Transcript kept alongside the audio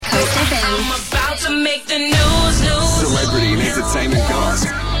to make the news. Celebrity and entertainment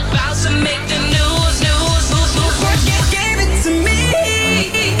gossip. About to make the news. Gave it to me.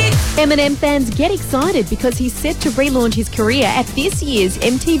 Eminem fans get excited because he's set to relaunch his career at this year's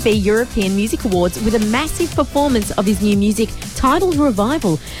MTV European Music Awards with a massive performance of his new music titled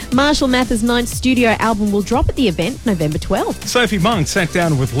Revival. Marshall Mathers' 9th studio album will drop at the event November 12th. Sophie Monk sat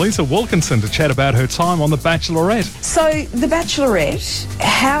down with Lisa Wilkinson to chat about her time on The Bachelorette. So, The Bachelorette,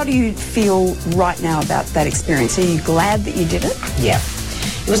 how do you feel right now about that experience? Are you glad that you did it? Yeah.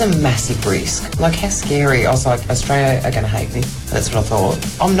 It was a massive risk. Like, how scary. I was like, Australia are going to hate me. That's what I thought.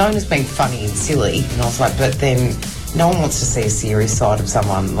 I'm known as being funny and silly, and I was like, but then no one wants to see a serious side of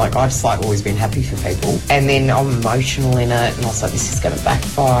someone. Like, I just, like, always been happy for people. And then I'm emotional in it, and I was like, this is going to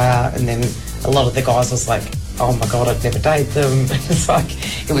backfire. And then a lot of the guys was like, oh my God, I'd never date them. It's like,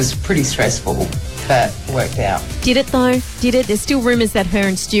 it was pretty stressful, but it worked out. Did it though? Did it? There's still rumours that her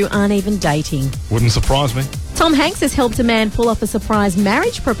and Stu aren't even dating. Wouldn't surprise me. Tom Hanks has helped a man pull off a surprise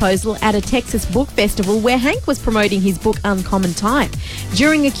marriage proposal at a Texas book festival where Hank was promoting his book Uncommon Type.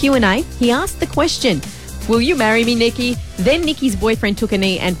 During a Q&A, he asked the question, "Will you marry me, Nikki?" Then Nikki's boyfriend took a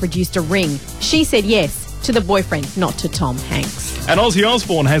knee and produced a ring. She said yes to the boyfriend, not to Tom Hanks. And Ozzy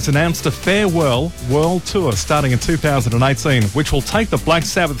Osbourne has announced a farewell world tour starting in 2018, which will take the Black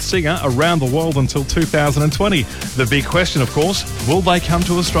Sabbath singer around the world until 2020. The big question, of course, will they come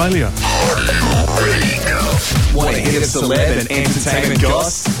to Australia? Want to hit a celeb and entertainment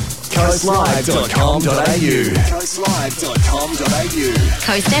goss? Coastlive.com.au. Coastlive.com.au.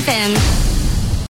 Coast FM.